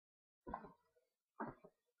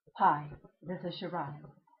Hi, this is Shirai.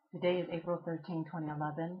 Today is April 13,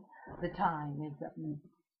 2011. The time is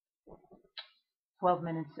 12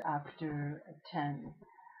 minutes after 10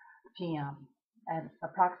 p.m. At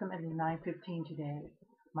approximately 9:15 today,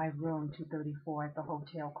 my room 234 at the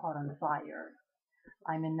hotel caught on fire.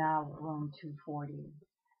 I'm in now room 240.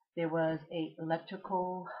 There was a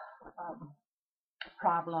electrical um,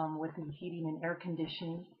 problem with the heating and air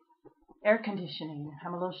conditioning. Air conditioning.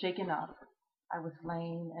 I'm a little shaken up. I was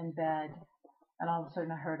laying in bed, and all of a sudden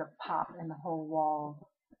I heard a pop and the whole wall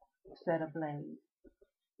set ablaze.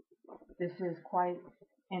 This is quite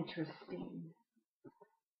interesting.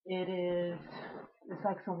 It's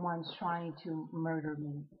like someone's trying to murder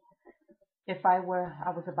me. If I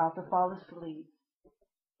was about to fall asleep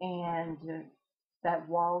and that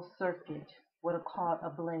wall circuit would have caught a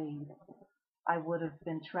blaze, I would have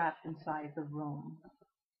been trapped inside the room.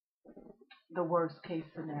 The worst case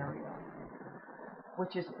scenario,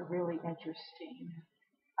 which is really interesting.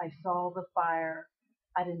 I saw the fire.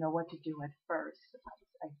 I didn't know what to do at first.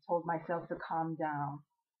 I told myself to calm down.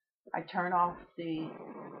 I turned off the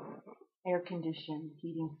air conditioned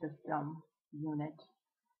heating system unit,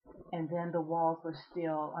 and then the walls were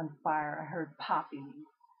still on fire. I heard popping,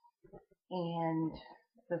 and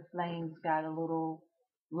the flames got a little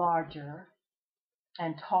larger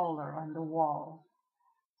and taller on the wall.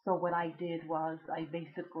 So what I did was I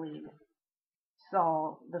basically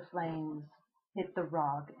saw the flames hit the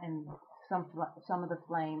rug, and some of the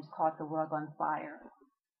flames caught the rug on fire.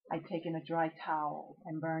 I'd taken a dry towel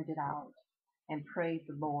and burned it out and prayed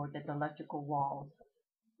the Lord that the electrical walls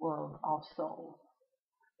will also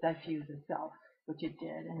diffuse itself, which it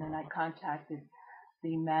did. And then I contacted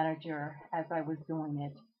the manager as I was doing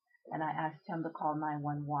it, and I asked him to call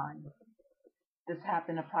 911. This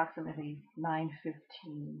happened approximately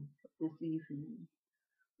 9:15 this evening.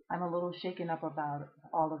 I'm a little shaken up about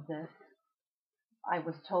all of this. I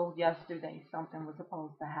was told yesterday something was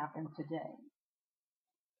supposed to happen today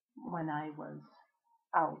when I was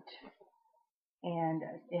out, and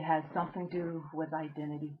it has something to do with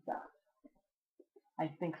identity theft. I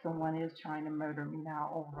think someone is trying to murder me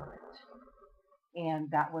now over it, and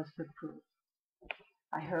that was the proof.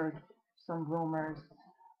 I heard some rumors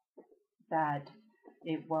that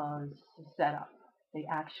it was set up. They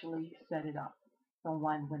actually set it up.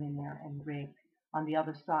 Someone went in there and rigged on the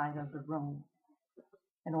other side of the room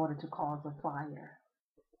in order to cause a fire.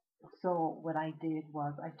 So what I did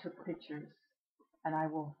was I took pictures and I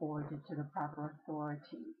will forward it to the proper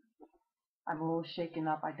authorities. I'm a little shaken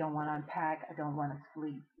up. I don't want to unpack. I don't want to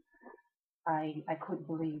sleep. I couldn't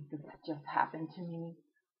believe this just happened to me.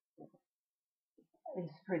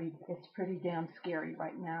 It's pretty damn scary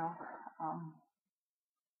right now. Um,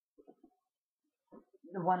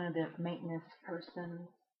 One of the maintenance persons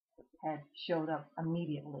had showed up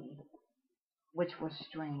immediately, which was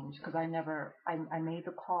strange because I made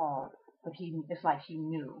the call, but it's like he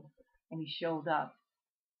knew, and he showed up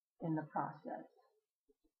in the process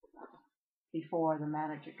before the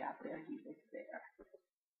manager got there. He was there.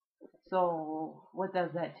 So what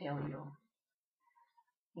does that tell you?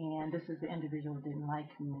 And this is the individual who didn't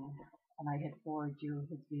like me, and I had forwarded you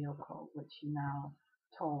his vehicle, which he now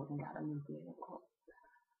told and got a new vehicle.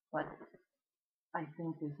 But I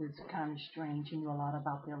think this is kind of strange. He knew a lot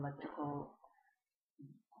about the electrical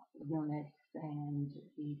units, and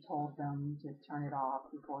he told them to turn it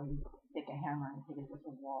off before he take a hammer and hit it with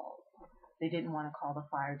the wall. They didn't want to call the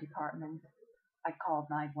fire department. I called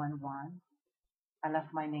 911. I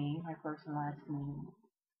left my name, my first and last name,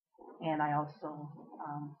 and I also,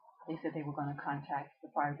 they said they were going to contact the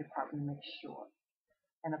fire department to make sure.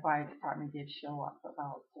 And the fire department did show up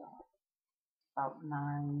about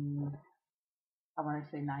 9, I want to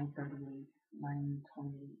say 9:38,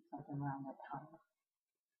 9:28, something around that time.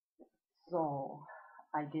 So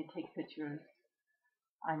I did take pictures.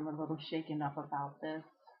 I'm a little shaken up about this.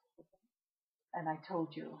 And I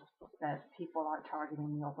told you that people are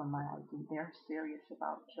targeting me over my ID. They're serious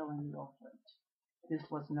about killing me over it. This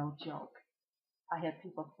was no joke. I had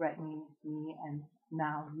people threatening me, and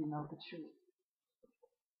now you know the truth.